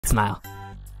smile.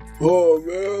 Oh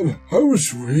man, I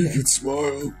wish we could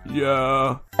smile.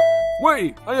 Yeah.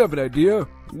 Wait, I have an idea.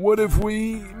 What if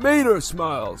we made our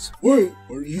smiles? Wait,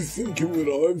 are you thinking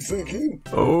what I'm thinking?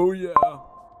 Oh yeah.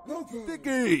 Notepad.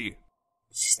 Sticky.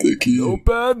 Sticky.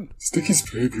 Notepad? Sticky's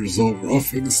paper is all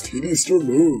rough and his teeth needs to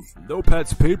remove.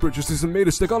 Notepad's paper just isn't made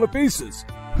to stick on the faces.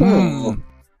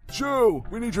 Joe,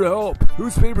 we need your help.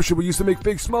 Whose paper should we use to make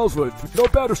fake smiles with?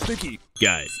 Notepad or Sticky?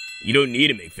 Guys, you don't need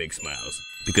to make fake smiles,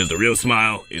 because the real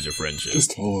smile is your friendship.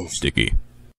 Just tell us. Sticky.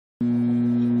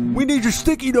 We need your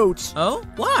sticky notes. Oh?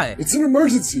 Why? It's an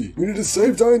emergency. We need to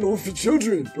save dying orphan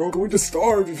children. They're all going to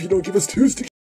starve if you don't give us 2 sticky